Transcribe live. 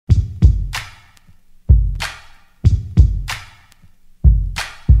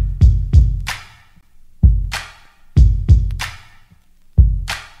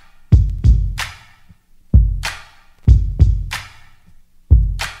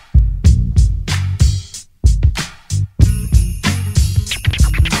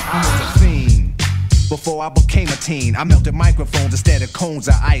before I became a teen. I melted microphones instead of cones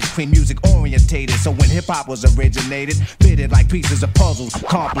of ice cream. Music orientated, so when hip-hop was originated, fitted like pieces of puzzles,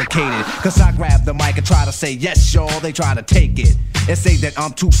 complicated. Cause I grab the mic and try to say yes, y'all. They try to take it and say that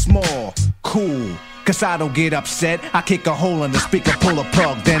I'm too small. Cool. Cause I don't get upset. I kick a hole in the speaker, pull a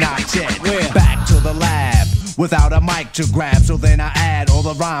plug, then I jet back to the lab without a mic to grab. So then I add all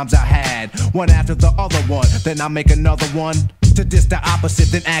the rhymes I had, one after the other one. Then I make another one to diss the opposite,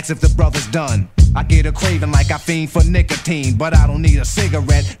 then ask if the brother's done. I get a craving like I fiend for nicotine, but I don't need a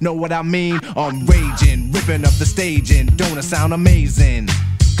cigarette, know what I mean? I'm raging, ripping up the stage, and don't it sound amazing?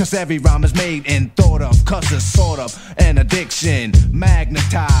 Cause every rhyme is made and thought of, cause it's sort of an addiction.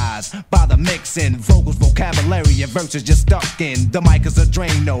 Magnetized by the mixing, vocals, vocabulary, and verses just stuck in. The mic is a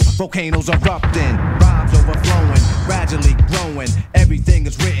Drano, volcanoes erupting, rhymes overflowing, gradually growing. Everything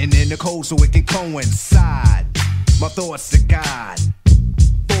is written in the code so it can coincide. My thoughts to God,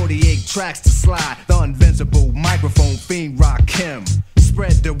 48 tracks to slide. The invincible microphone fiend Rakim.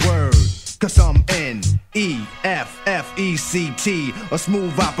 Spread the word, cause I'm N-E-F-F-E-C-T, a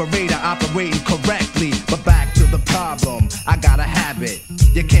smooth operator operating correctly. But back to the problem, I got a habit,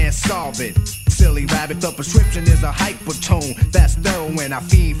 you can't solve it. Silly rabbit, the prescription is a hypertone. That's heroin, I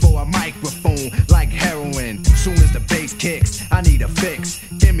fiend for a microphone like heroin. Soon as the bass kicks, I need a fix.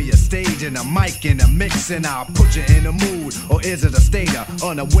 Give me a stage and a mic and a mix, and I'll put you in a mood. Or is it a state of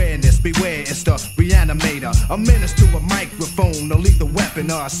unawareness? Beware, it's the reanimator. A menace to a microphone, a lethal weapon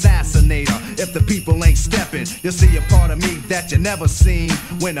or assassinator. If the people ain't stepping, you'll see a part of me that you never seen.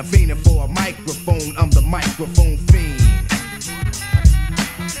 When I'm fiending for a microphone, I'm the microphone fiend.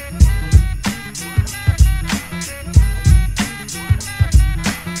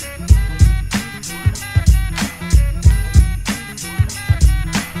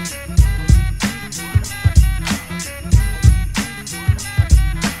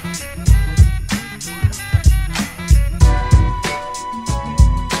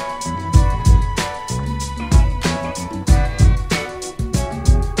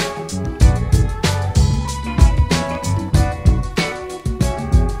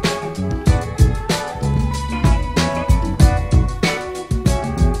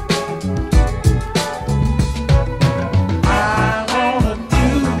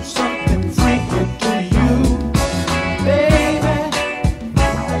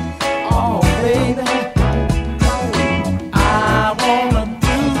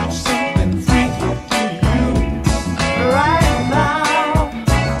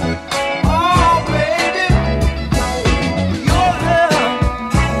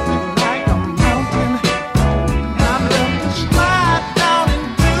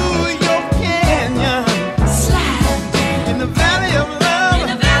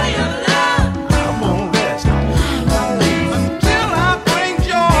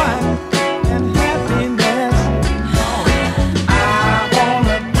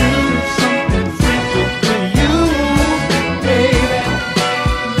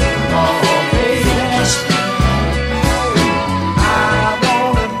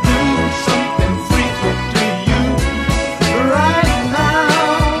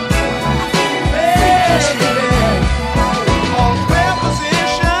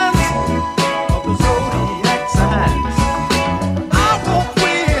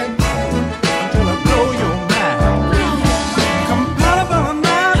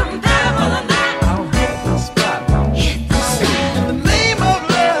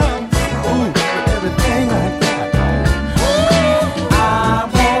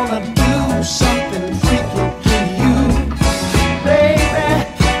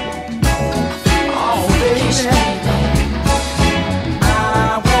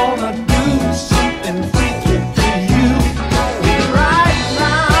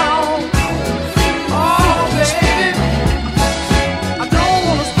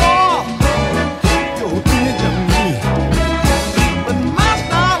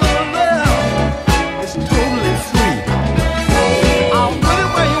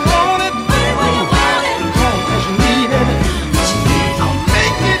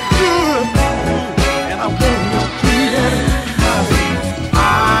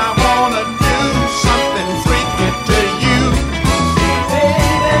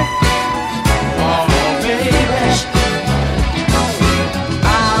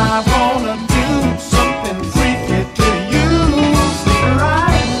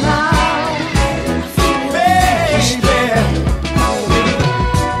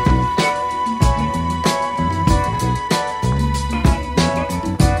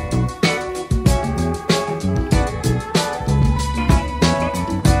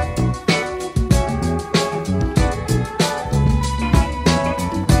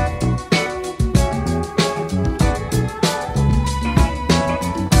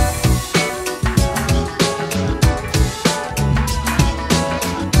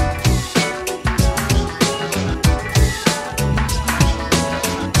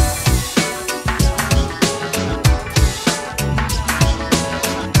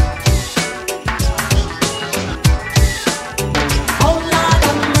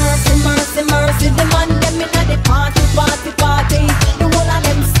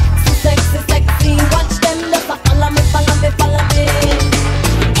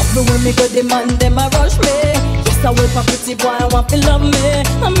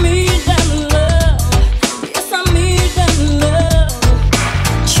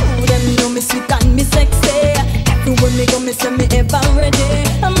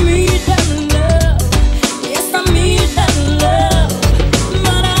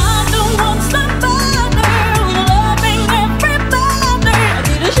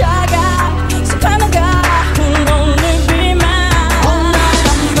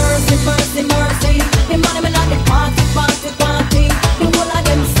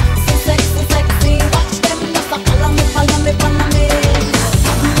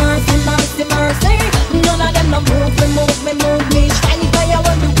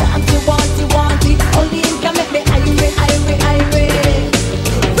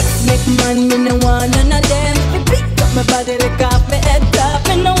 Man, me no want none of them. Me pick up my body, lick off my head top.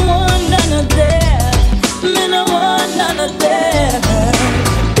 Me no want none of them. Me no want none of them.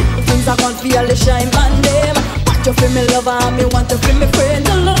 Things I can't feel the shine on them. Want you feel me lover and me want to feel me friend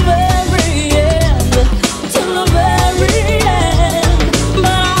till the very end, till the very end.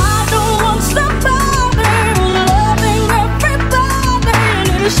 But I don't want somebody loving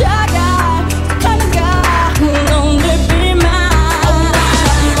everybody. Shy guy, kind of guy who only be mine.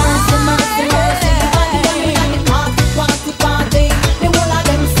 Mercy, mercy, mercy, party, party, party. The whole of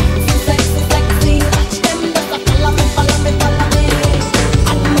them sexy, sexy, sexy. Watch them just a follow me, follow me, follow me.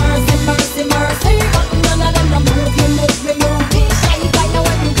 And mercy, mercy, mercy, but none of them no move me, move me, move me. Shy guy, now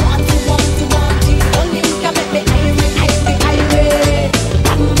when you want it, want it, want it. Only you can make me irate, irate, irate.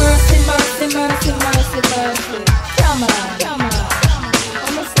 And mercy, mercy, mercy, mercy, mercy. Come on, come on.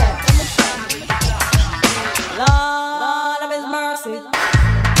 Lord of His mercy.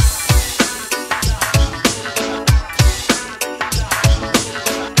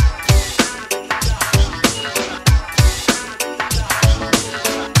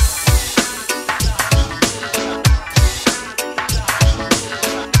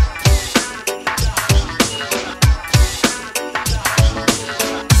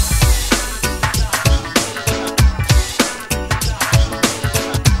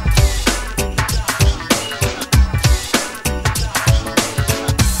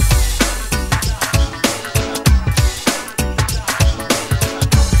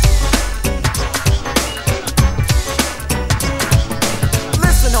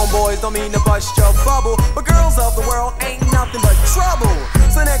 Don't mean to bust your bubble, but girls of the world ain't nothing but trouble.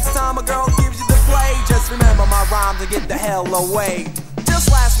 So next time a girl gives you the play, just remember my rhymes and get the hell away. Just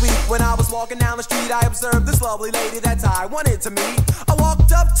last week when I was walking down the street, I observed this lovely lady that I wanted to meet. I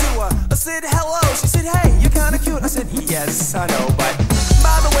walked up to her, I said hello, she said hey, you're kinda cute. I said yes, I know, but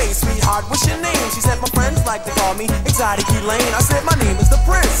by the way, sweetheart, what's your name? She said my friends like to call me Exotic Elaine. I said my name is the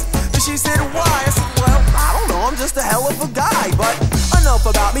Prince. And she said why? I said well, I don't know, I'm just a hell of a guy. But enough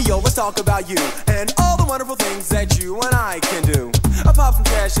about me, yo, let's talk about you and all the wonderful things that you and I can do. I popped some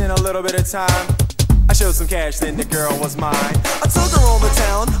cash in a little bit of time. I showed some cash, then the girl was mine. I took her over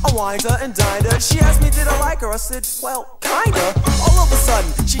town, I wined her and dined her. She asked me did I like her, I said, well, kinda. All of a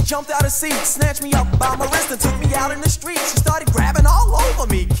sudden, she jumped out of seat, snatched me up by my wrist and took me out in the street. She started grabbing all over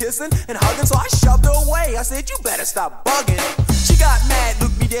me, kissing and hugging, so I shoved her away. I said, you better stop bugging. She got mad,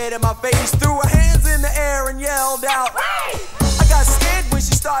 looked me dead in my face, threw her hands in the air and yelled out, hey! I got scared when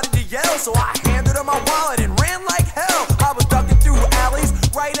she started to yell, so I handed her my wallet and ran like hell. I was ducking through alleys,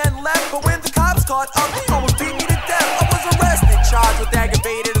 right and left, but when the cops caught up, they almost beat me to death. I was arrested, charged with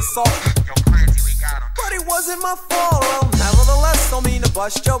aggravated assault. But it wasn't my fault. Well, nevertheless, don't mean to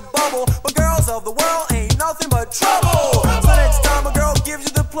bust your bubble, but girls of the world ain't nothing but trouble. So next time a girl gives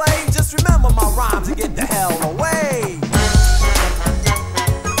you the play, just remember my rhymes and get the hell away.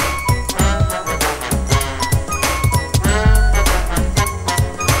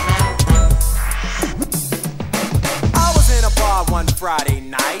 One Friday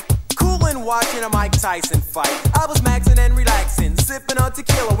night, coolin' watching a Mike Tyson fight. I was maxing and relaxing, sipping on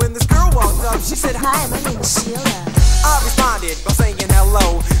tequila when this girl walked up. She said, hi, my name is Sheila. I responded by saying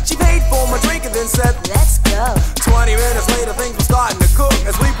hello. She paid for my drink and then said, let's go. 20 minutes later, things were starting to cook.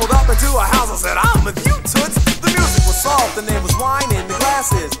 As we pulled up into a house, I said, I'm with you, toots. The music was soft and there was wine in the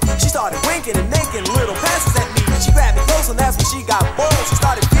glasses. She started winking and making little passes at me. She grabbed me close and that's when she got bold. She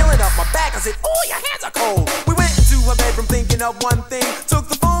started feeling up my back. I said, oh, your hands are cold. We went into her bedroom thinking of one thing. Took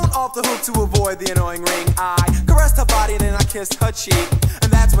the phone off the hook to avoid the annoying ring. I caressed her body and then I kissed her cheek. And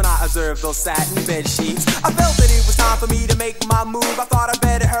that's when I observed those satin bed sheets. I felt that it was time for me to make my move. I thought I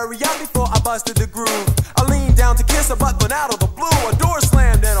better hurry up before I busted the groove. I leaned down to kiss her, but when out of the blue, a door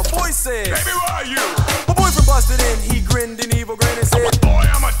slammed and a voice said, baby, where are you? My boyfriend busted in, he grinned an evil grin and said, boy,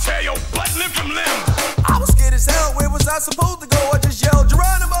 I'ma tear your butt limb from limb. I was scared as hell, where was I supposed to go? I just yelled,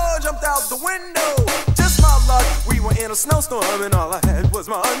 Geronimo, jumped out the window. Just my luck, we were in a snowstorm and all I had was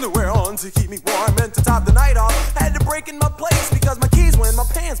my underwear on to keep me warm. And to top the night off, had to break in my place because my keys were in my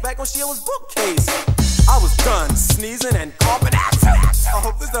pants back on Sheila's bookcase. I was done sneezing and coughing. I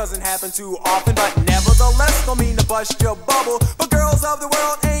hope this doesn't happen too often, but nevertheless, don't mean to bust your bubble. But girls of the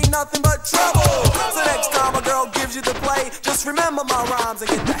world ain't nothing but trouble. So next time a girl gives you the play, just remember my rhymes and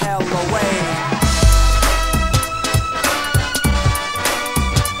get the hell away.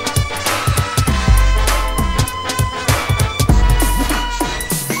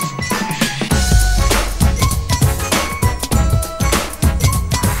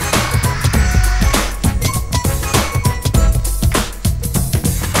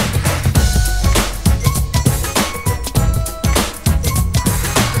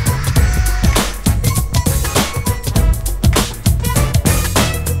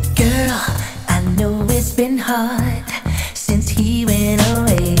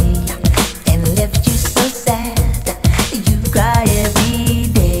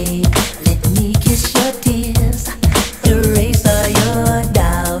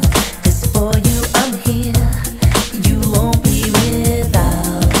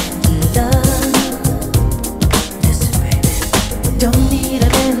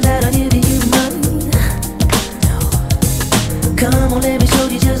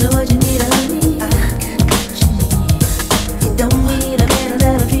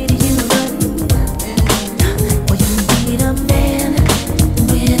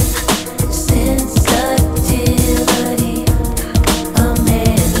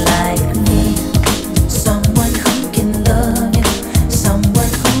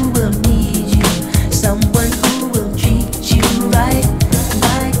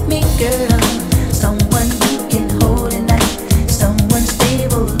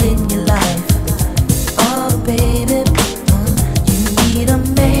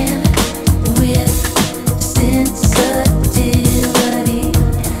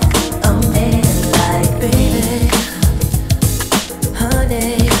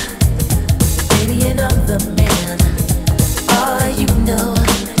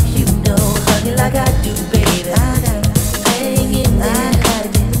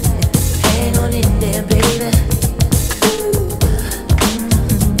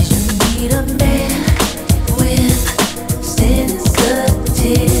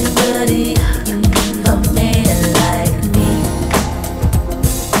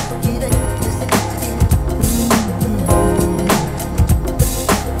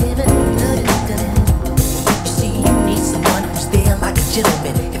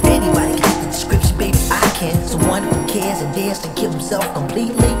 himself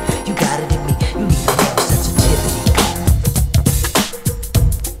completely. You got it in me, you need to have sensitivity.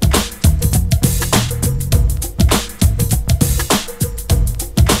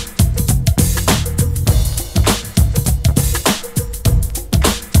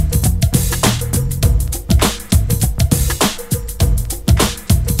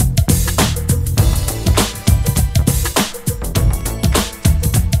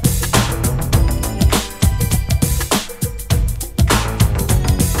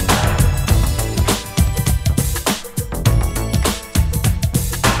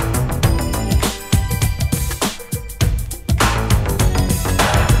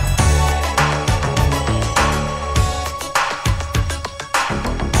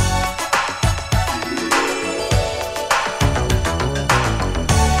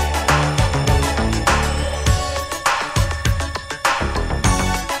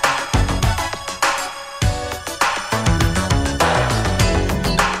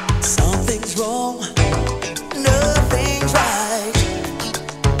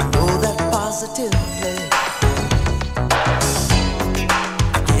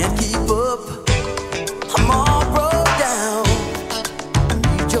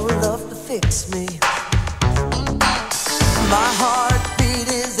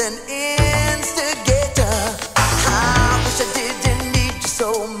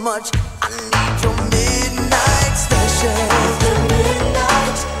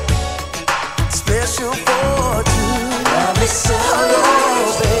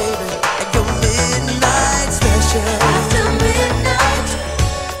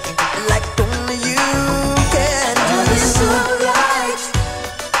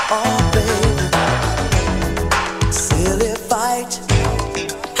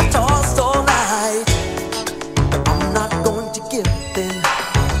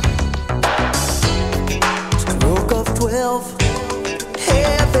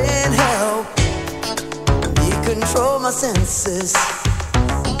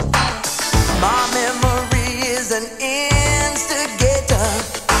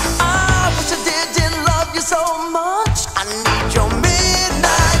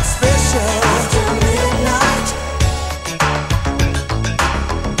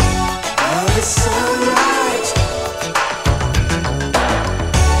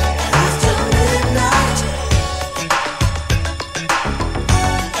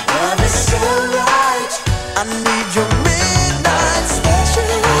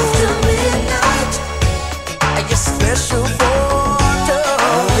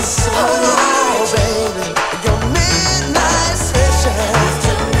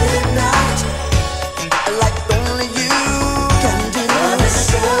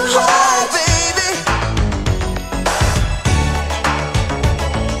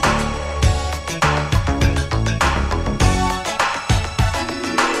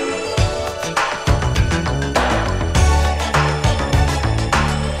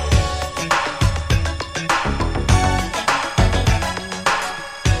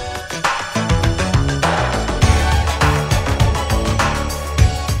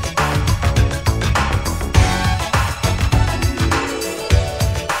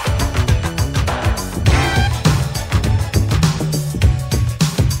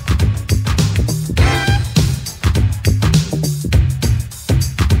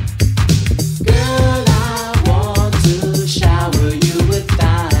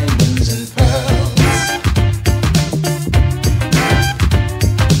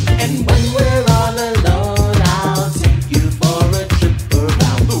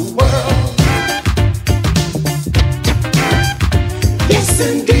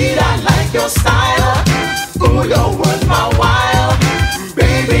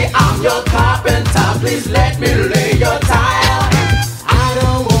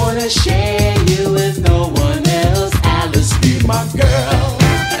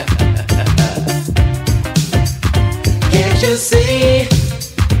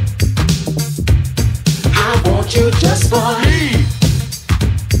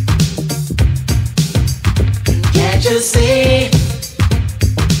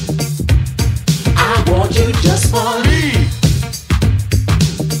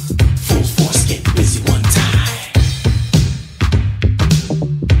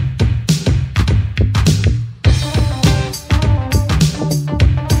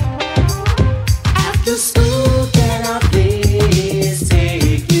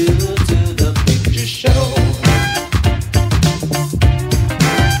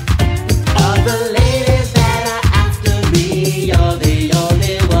 All the ladies that are after me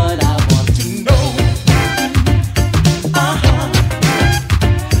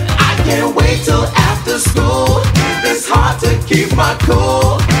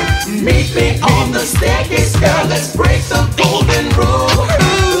Meet me on the staircase, girl. Let's break the golden rule.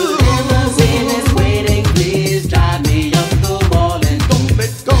 Limousine is waiting. Please drive me up the wall and don't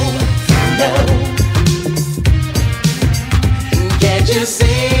let go. No. Can't you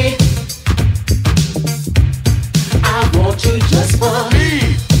see? I want you just for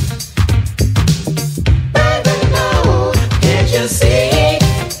me. Baby, no. Can't you see?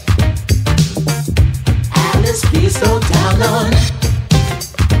 Alice, please go down on.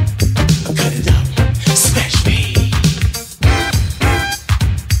 Cut it up, smash me.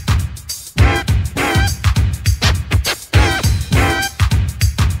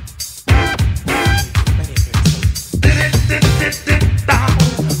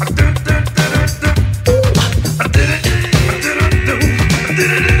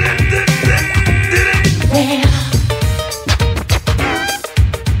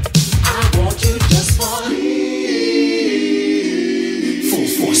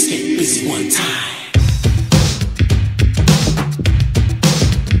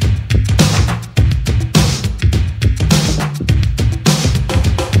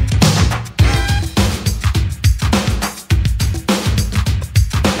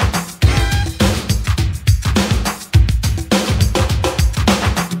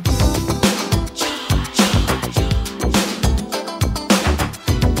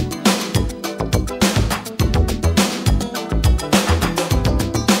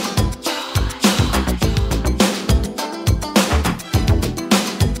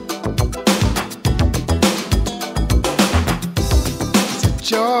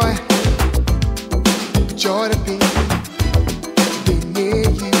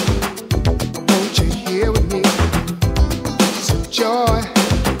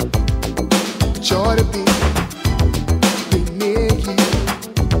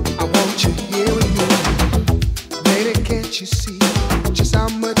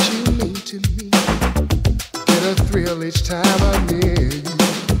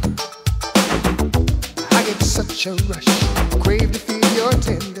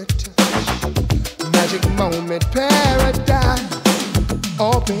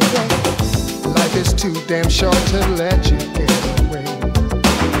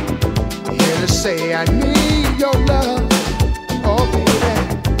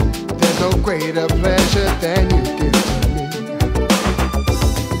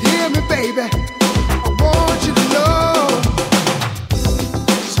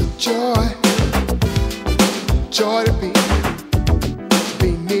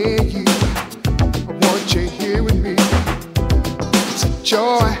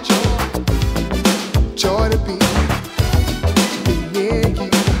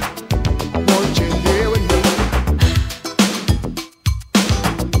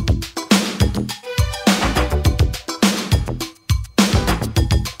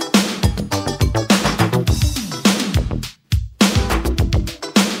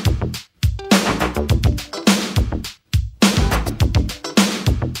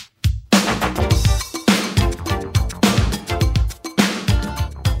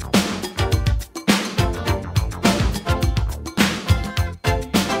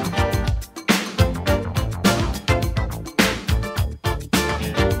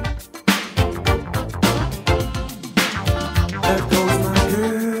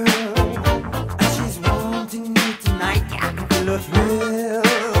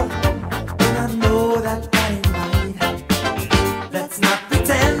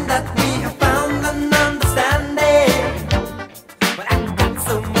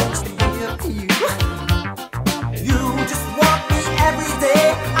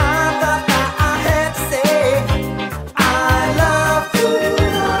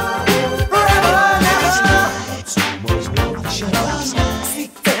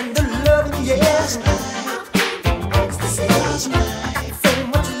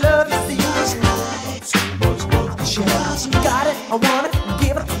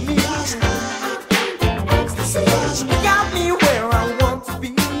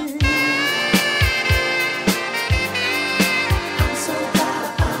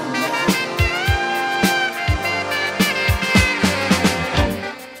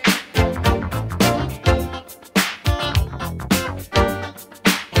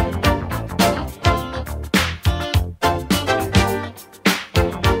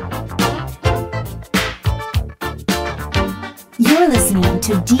 You're listening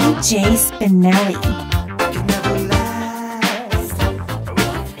to DJ Spinelli.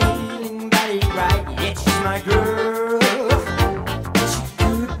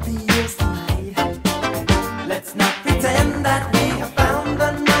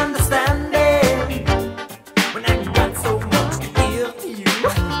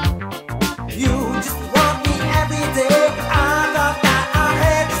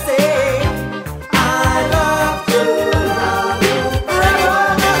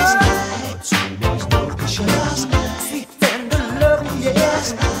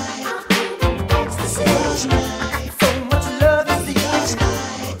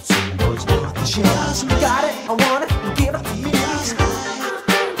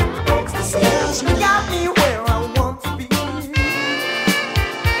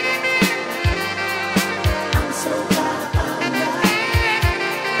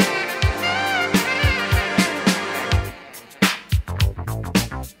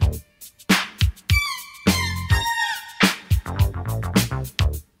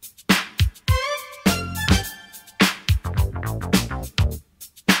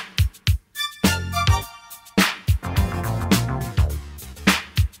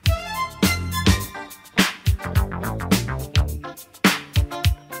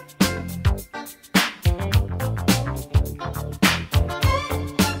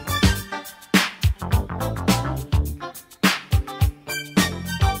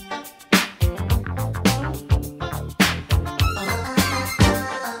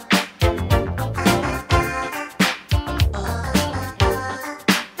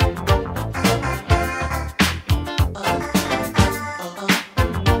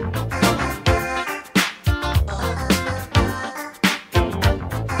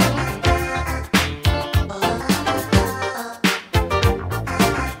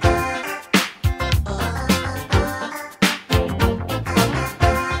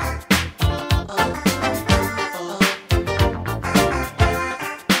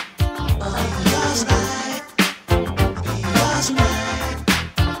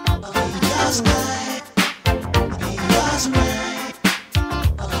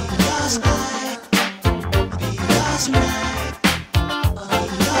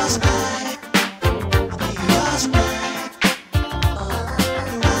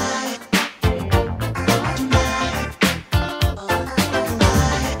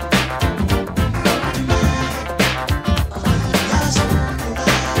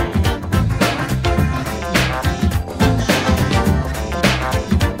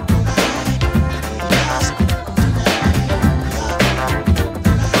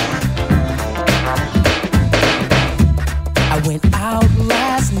 out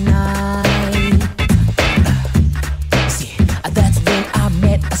last night. See, that's when I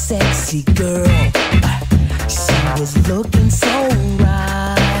met a sexy girl. She was looking so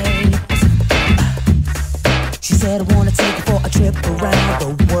right. She said, I wanna take you for a trip around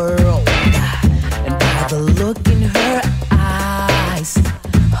the world. And by the look in her eyes,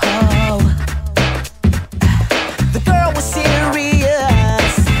 oh, the girl was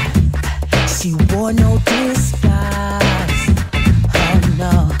serious. She wore no disguise. Oh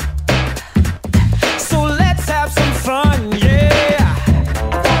no. So let's have some fun, yeah.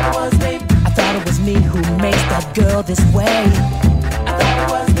 I thought it was me who makes that girl this way. I thought it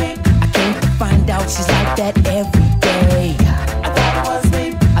was me. I came to find out she's like that every day. I thought it was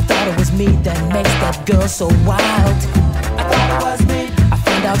me. I thought it was me that makes that girl so wild. I thought it was me. I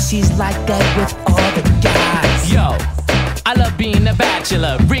found out she's like that with all the guys. Yo, I love being a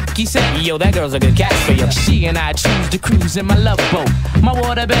bachelor. Ricky said, yo, that girl's a good catch for you. She and I choose to cruise in my love boat. My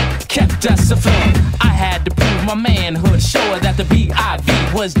waterbed kept us afloat. I had to prove my manhood, show her that the B.I.V.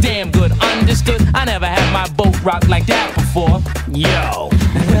 was damn good. Understood? I never had my boat rocked like that before. Yo.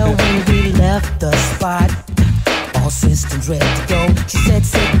 Well, when we left the spot, all systems ready to go, she said,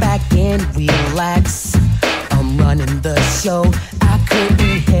 sit back and relax. I'm running the show. I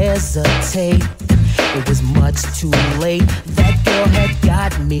couldn't hesitate. It was much too late. That girl had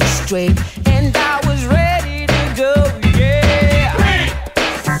got me straight, and I was ready to go, yeah. Bang!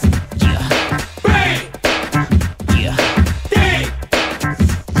 Yeah. Bang! Yeah. Dang!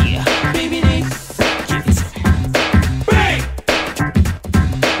 Yeah. Baby, they give it to me. Bang!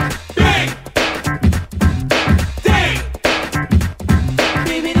 Dang! Dang!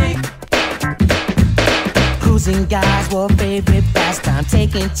 Baby, they cruising guys were a favorite pastime.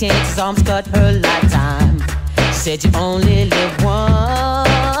 Taking chances almost cut her lifetime. She said you only live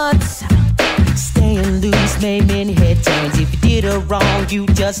once. Staying loose made many head turns. If you did her wrong, you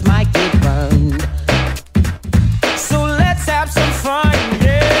just might get burned. So let's have some fun,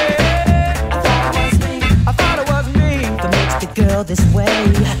 yeah. I thought it was me. I thought it was me that makes the girl this way. I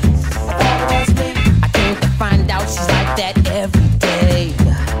thought it was me. I came to find out she's like that every day.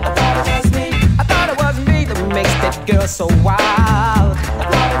 I thought it was me. I thought it was me that makes that girl so wild. I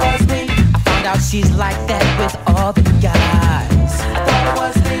thought it was me. I found out she's like that with all the guys. I thought it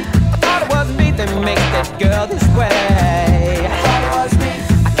was me. I thought it was me that makes that girl this way. I thought it was me.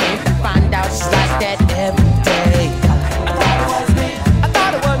 I came to find out she's like that every day. I thought it was me. I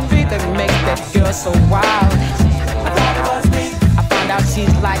thought it was me that makes that girl so wild. I thought it was me. I found out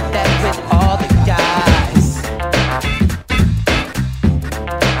she's like that with all the guys.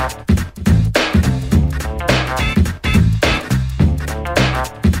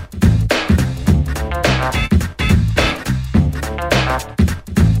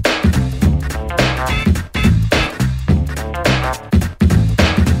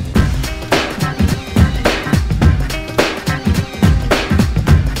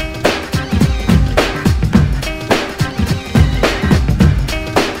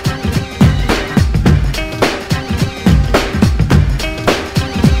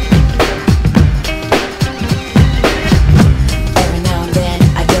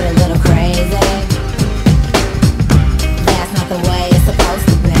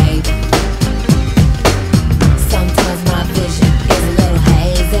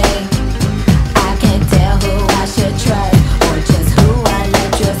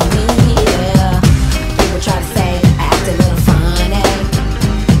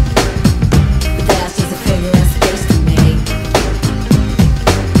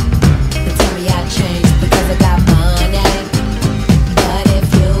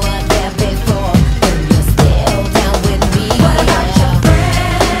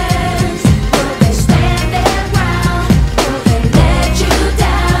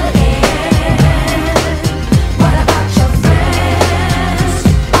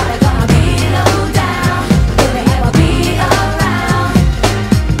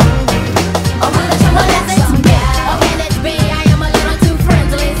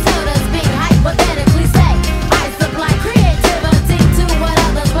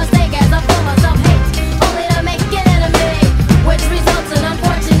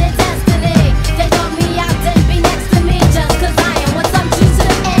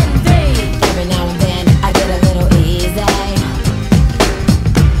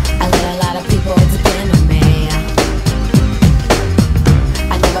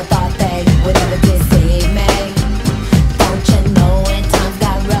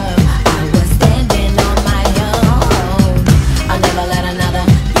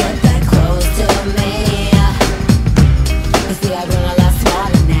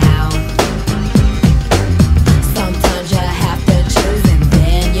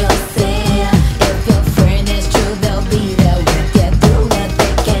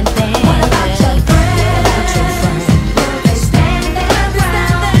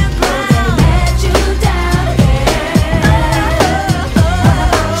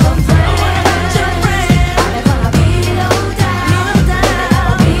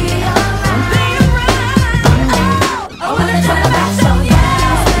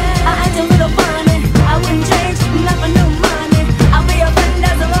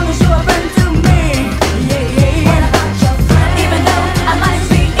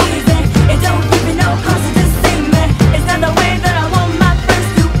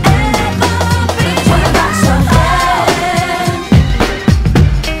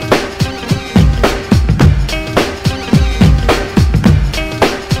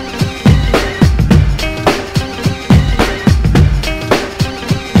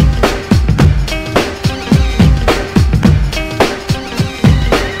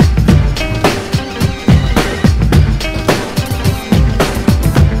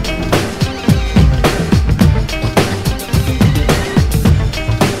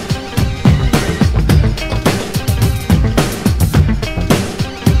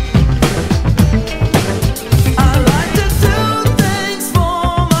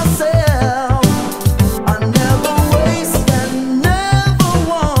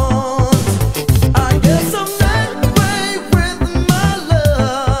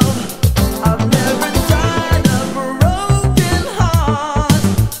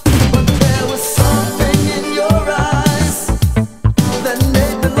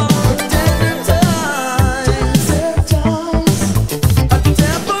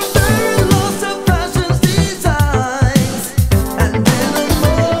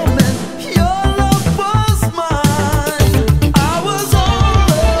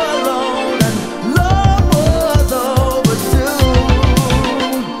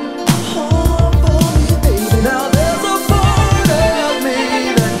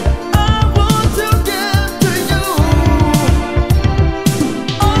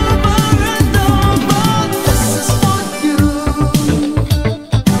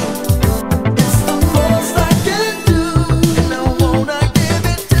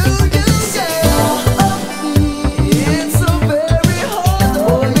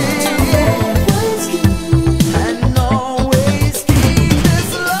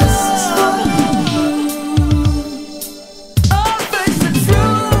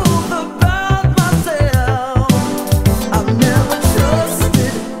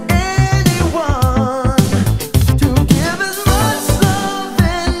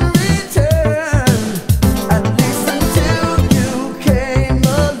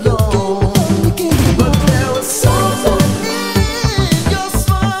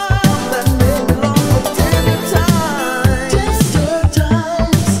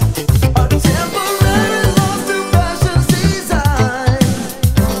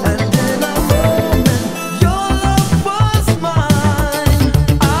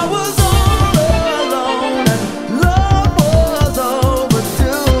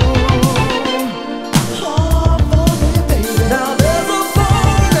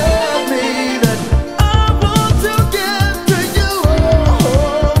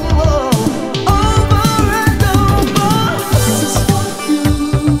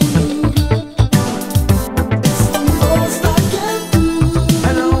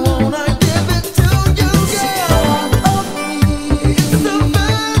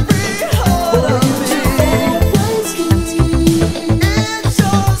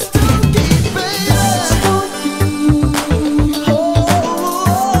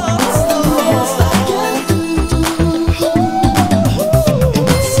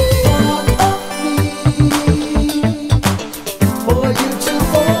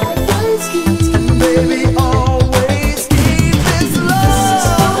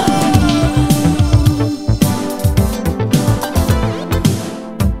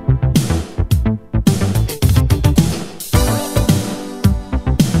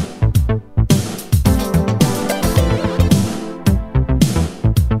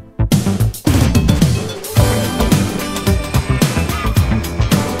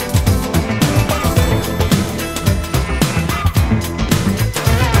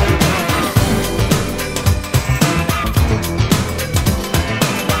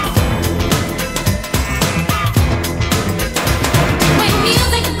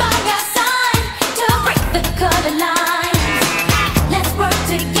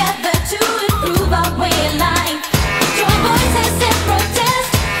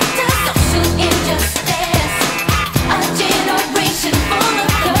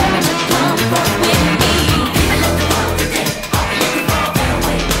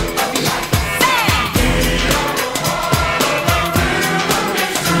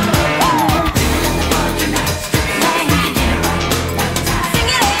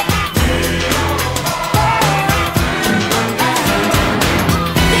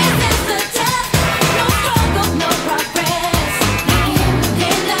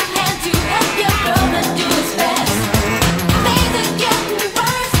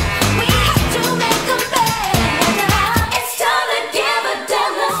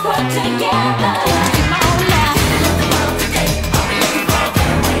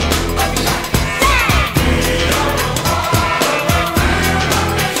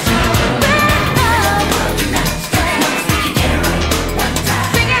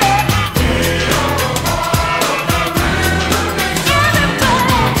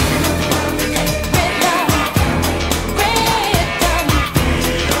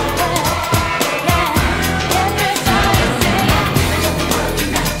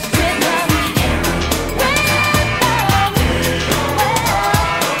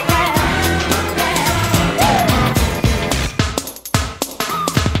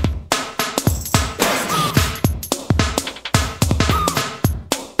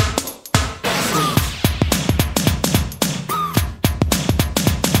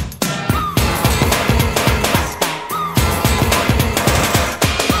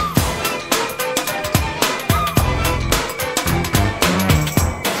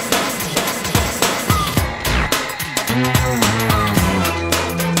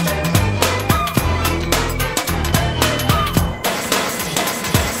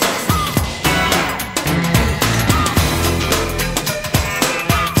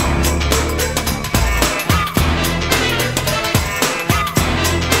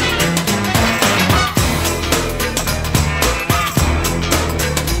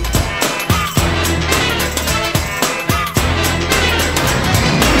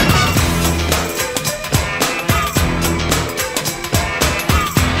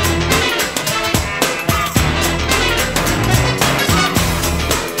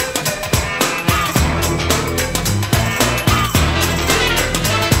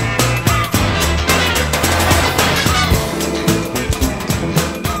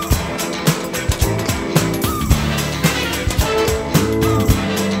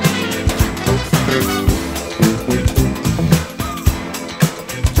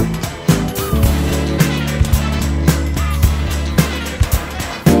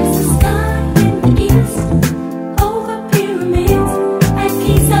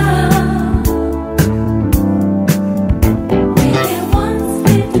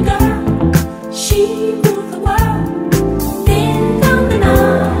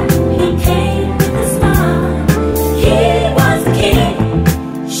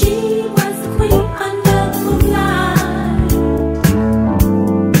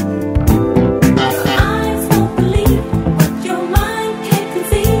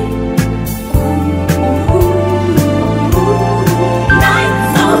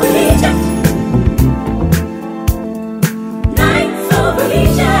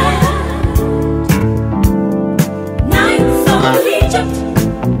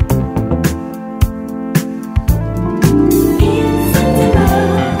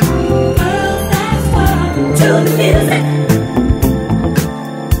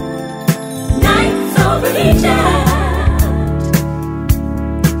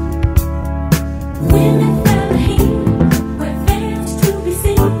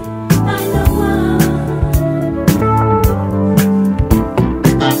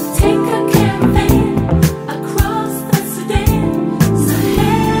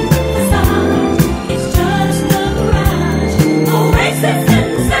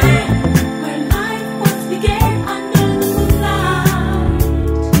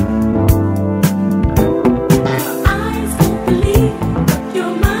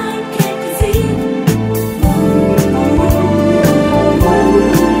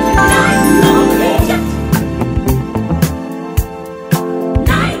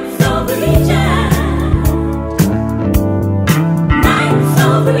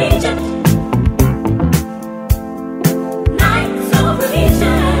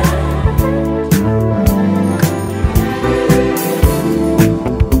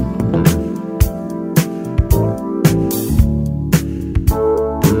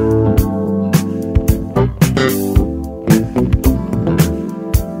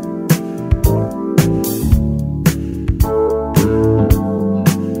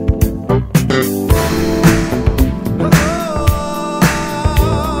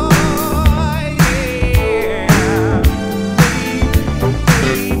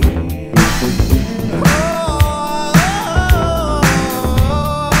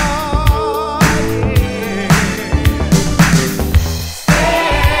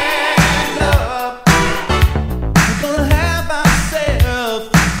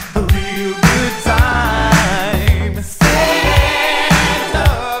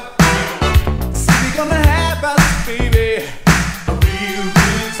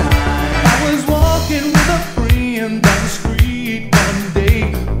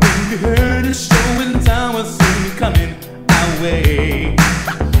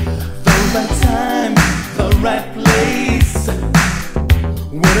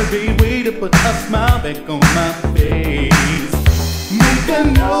 put a smile back on my face. Make a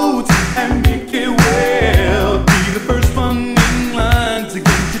note and make it well. Be the first one in line to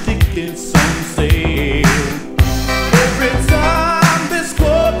get your tickets on sale. Every time this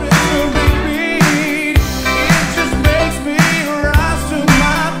chorus repeat, it just makes me rise to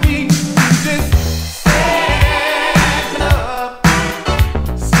my feet. Just stand up.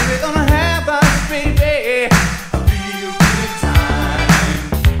 So we're gonna have us, baby, a real good time.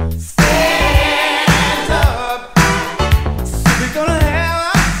 Stand up. So we're gonna have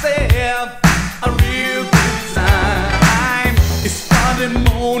ourselves a real good time. It's Friday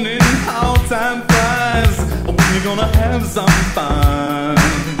morning, how time flies. We're gonna have some fun.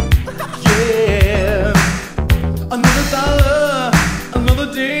 Yeah. Another dollar, another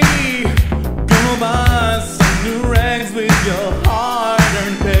day. Gonna buy some new rags with your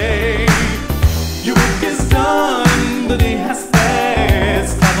hard-earned pay. Your work is done, the day has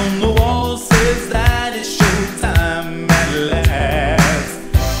passed. Clock on the wall says that it's showtime at last.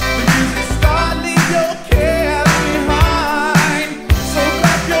 The music starts, leave your cares behind. So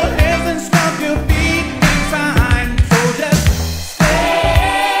clap your hands and stomp your feet in time. So just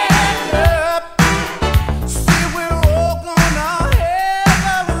stand up. See, we're all gonna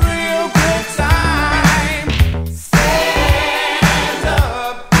have a real good time. Stand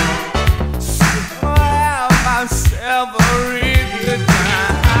up. See, we'll have ourselves a real good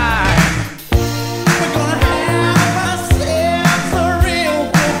time. We're gonna have ourselves a real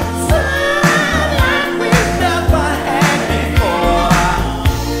good time like we've never had before.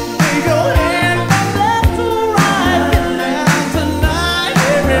 Wave your hand from left to right, get down tonight.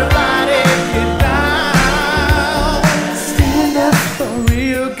 Everybody get down. Stand up for a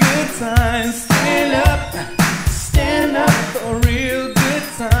real good time. Stand up for a real good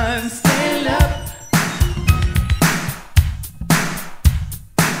time. Stand up.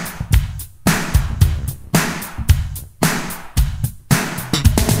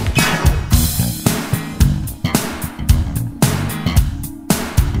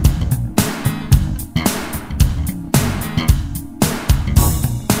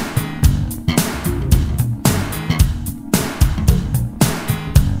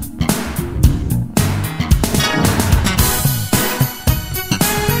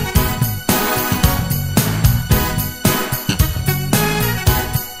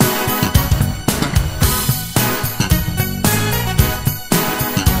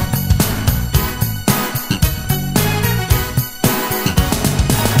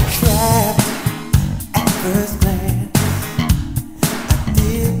 Trapped at first glance, I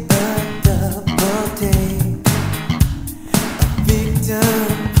did a double take. A victim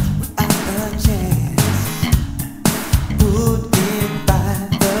without a chance, pulled in by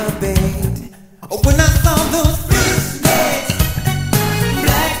the bait. When I saw those fish legs,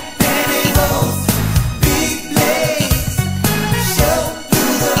 black pantyhose, big legs, show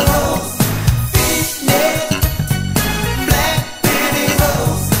through the holes. Fish legs, black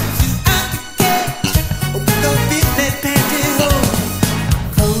pantyhose, she's out to catch.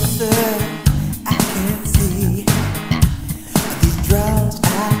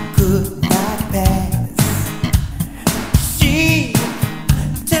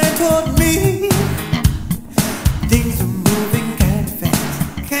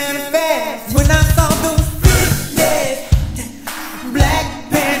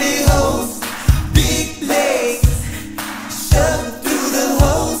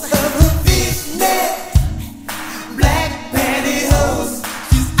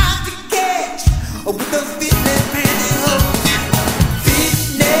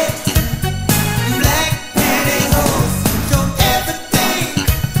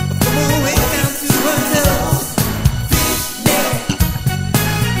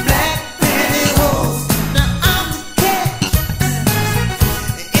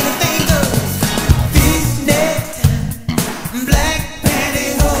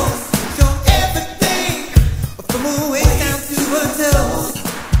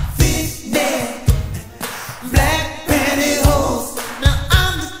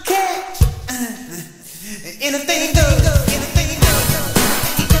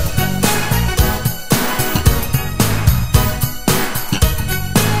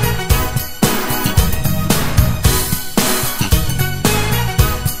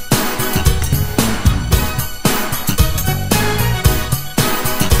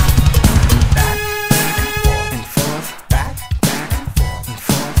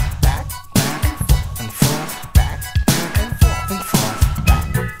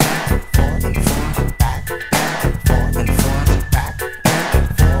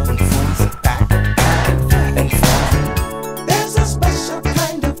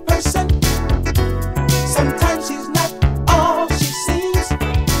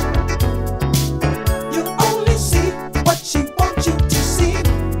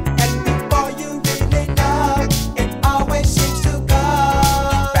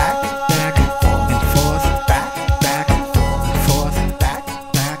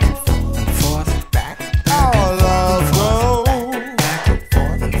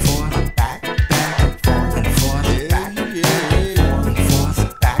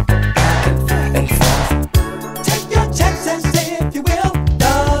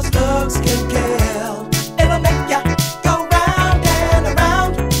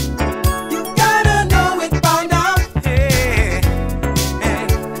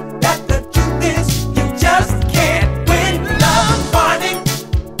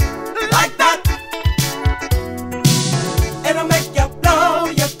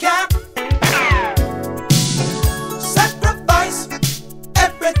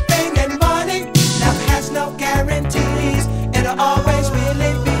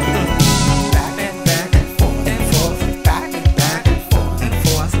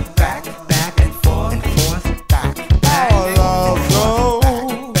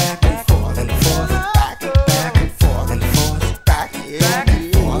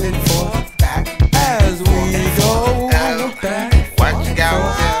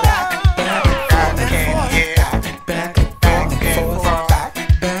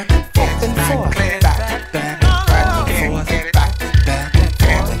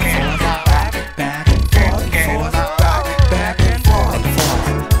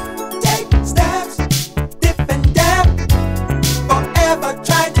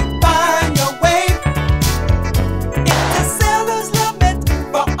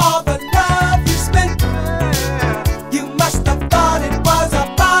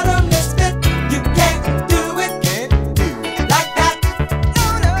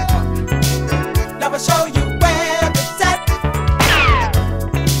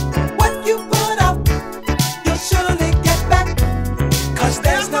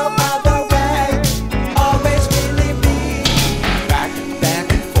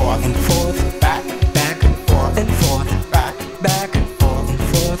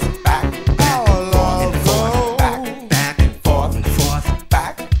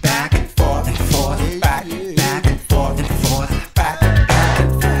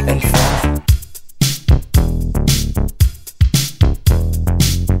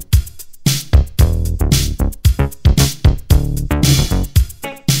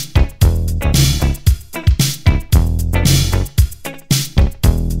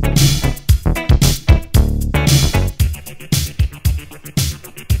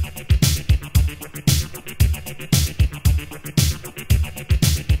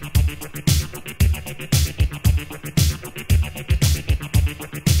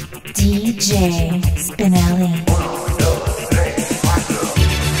 DJ Spinelli.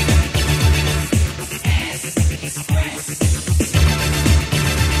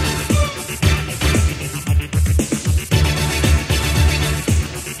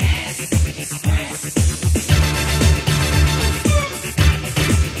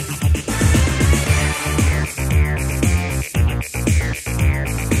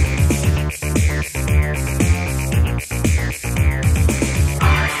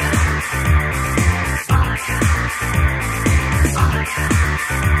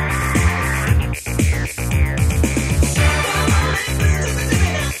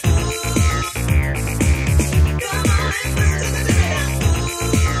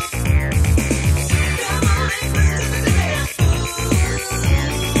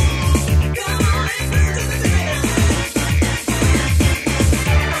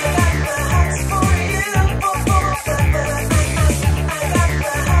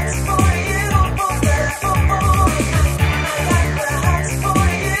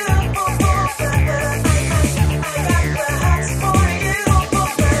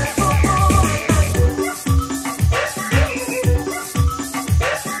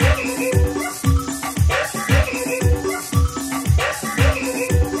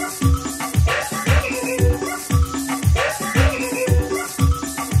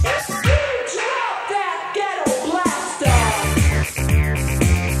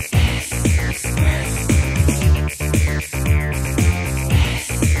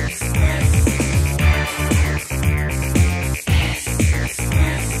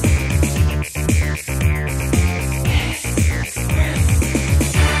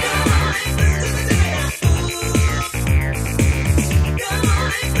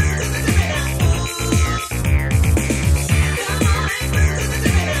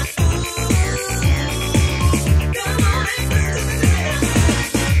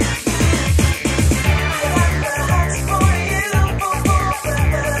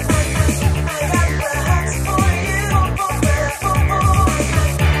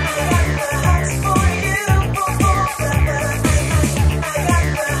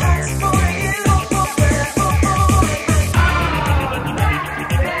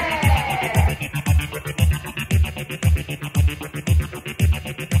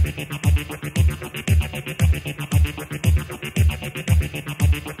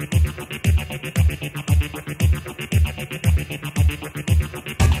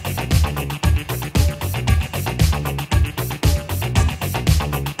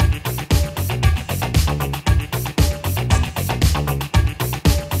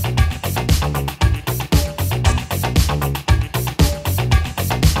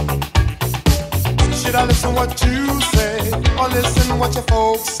 Should I listen what you say or listen what your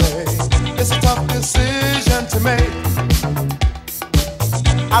folks say? It's a tough decision to make.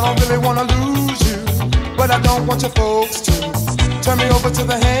 I don't really want to lose you, but I don't want your folks to turn me over to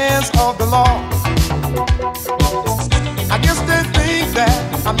the hands of the law. I guess they think that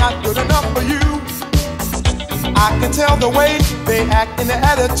I'm not good enough for you. I can tell the way they act in their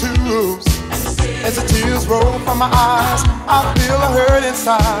attitudes. As the tears roll from my eyes, I feel a hurt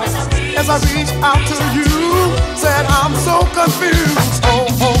inside. As I reach out to you, said I'm so confused.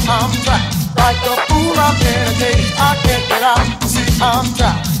 Like a fool, I'm in a cage. I can't get out. See, I'm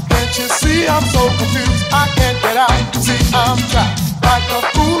trapped. Can't you see I'm so confused? I can't get out. See, I'm trapped. Like a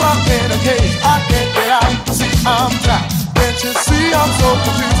fool, I'm in a cage. I can't get out. See, I'm trapped. Can't you see I'm so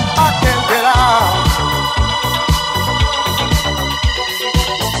confused? I can't get out.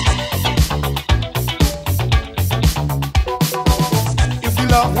 If we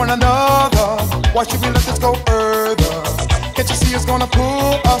love one another, why should we let this go further? Can't you see it's gonna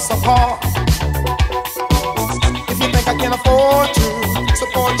pull us apart? If you think I can afford to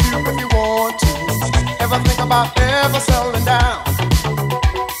support you if you want to, ever think about ever settling down?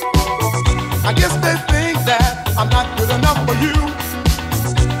 I guess they think that I'm not good enough for you.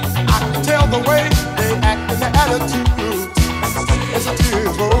 I can tell the way they act and their attitudes. As the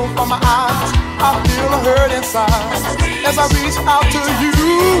tears roll from my eyes, I feel a hurt inside. As I reach out to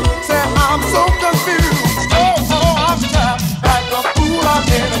you, say I'm so confused. Oh, I'm trapped. Like a fool, I'm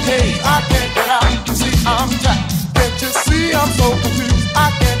in a cage. I can't get out. You see, I'm trapped. Can't you see I'm so confused?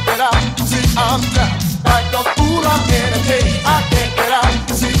 I can't get out. You see, I'm trapped. Like a fool, I'm in a cage. I can't get out.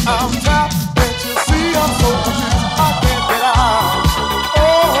 You see, I'm trapped. Can't you see I'm so confused? I can't get out.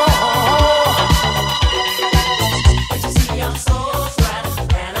 Can't you see I'm so trapped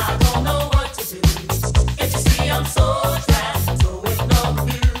and I don't know what to do? Can't you see I'm so trapped, so in love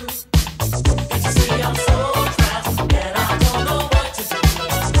with you? Can't you see I'm so trapped and I don't know what to do?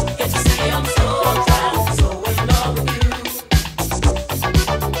 Can't you see I'm so trapped, so in love with you?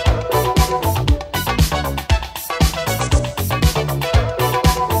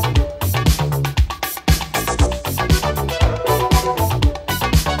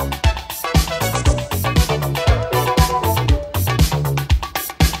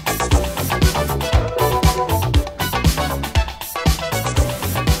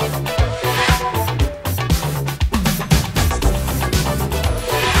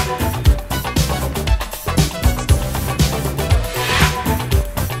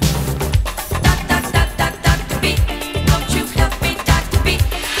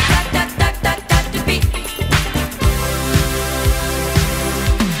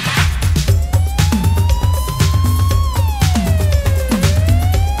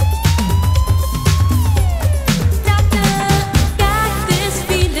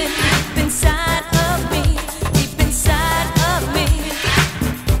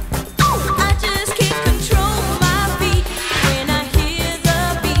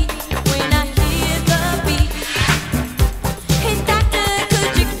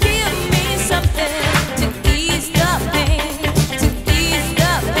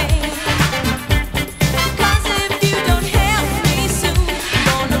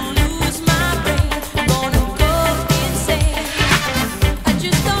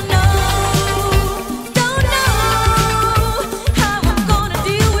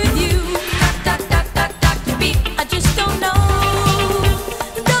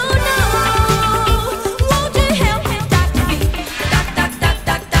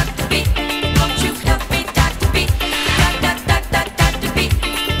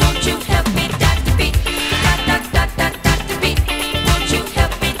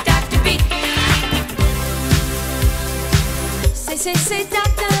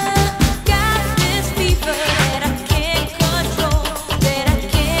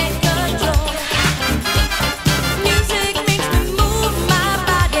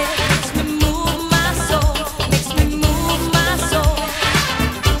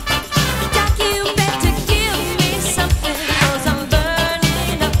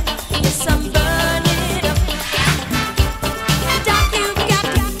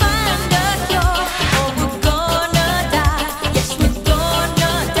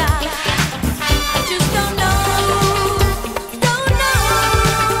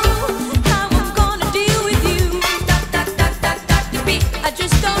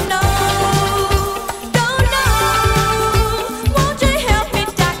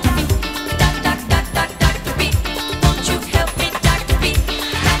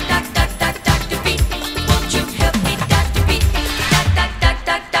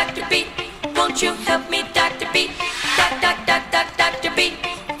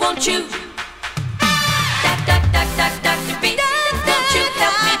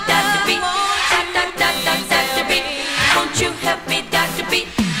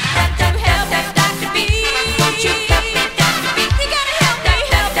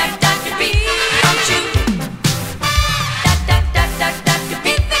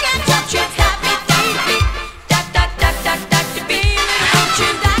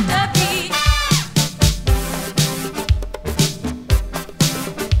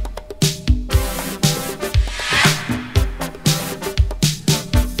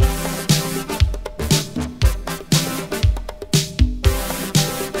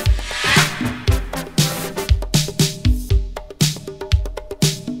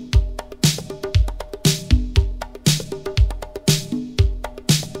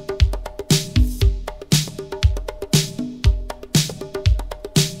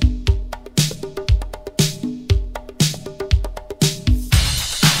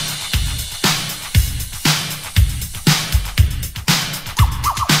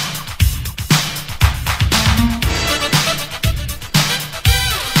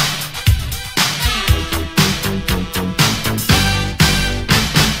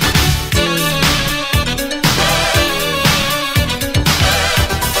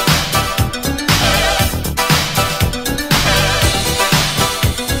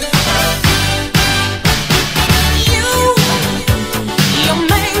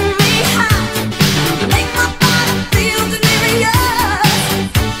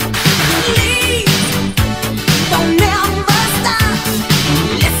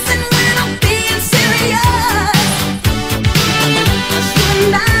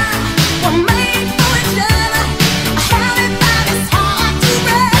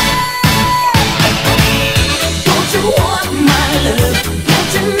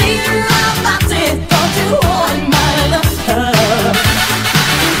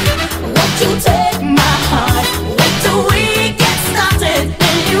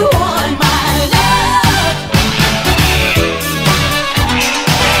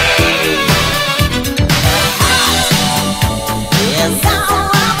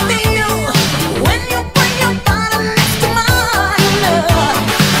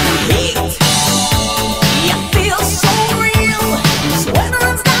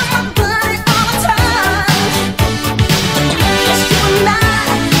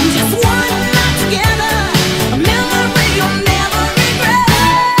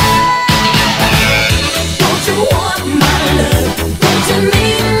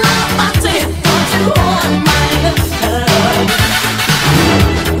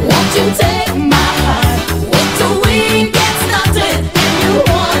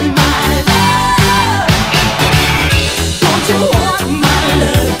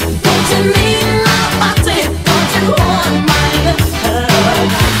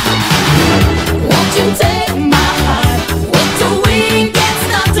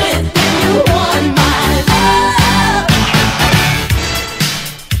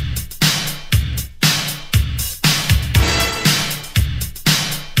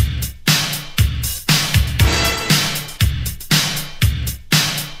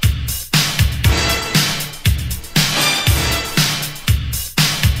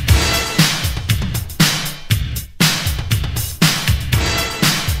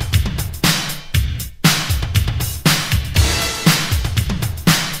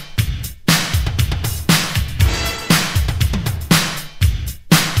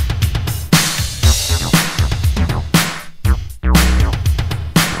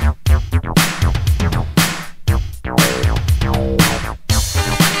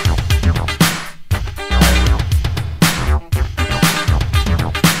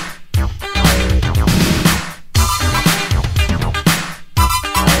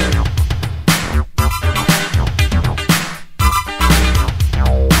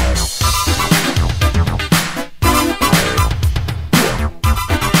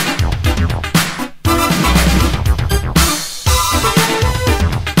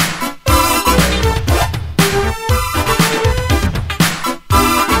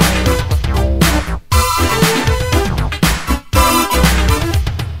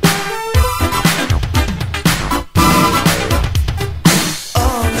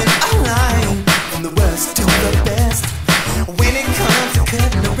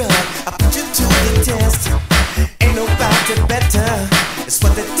 cut in the rug. I put you to the test. Ain't nobody better. It's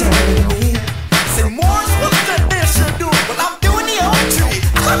what they're telling me. Say more is what the best should do. Well, I'm doing the old tree.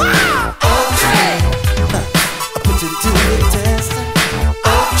 Old tree. I put you to the test.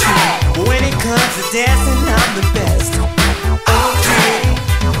 Old tree. When it comes to dancing, I'm the best. Old tree.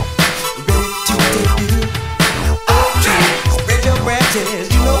 Ready to debut. Old tree. Spread your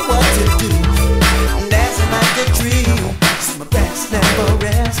branches. You know what to do. Dancing like a tree. It's my best, never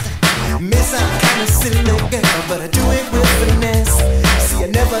rest. Miss, I'm kinda silly girl, but I do it with finesse. See, I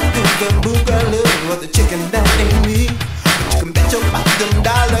never do the boogaloo or the chicken that ain't me.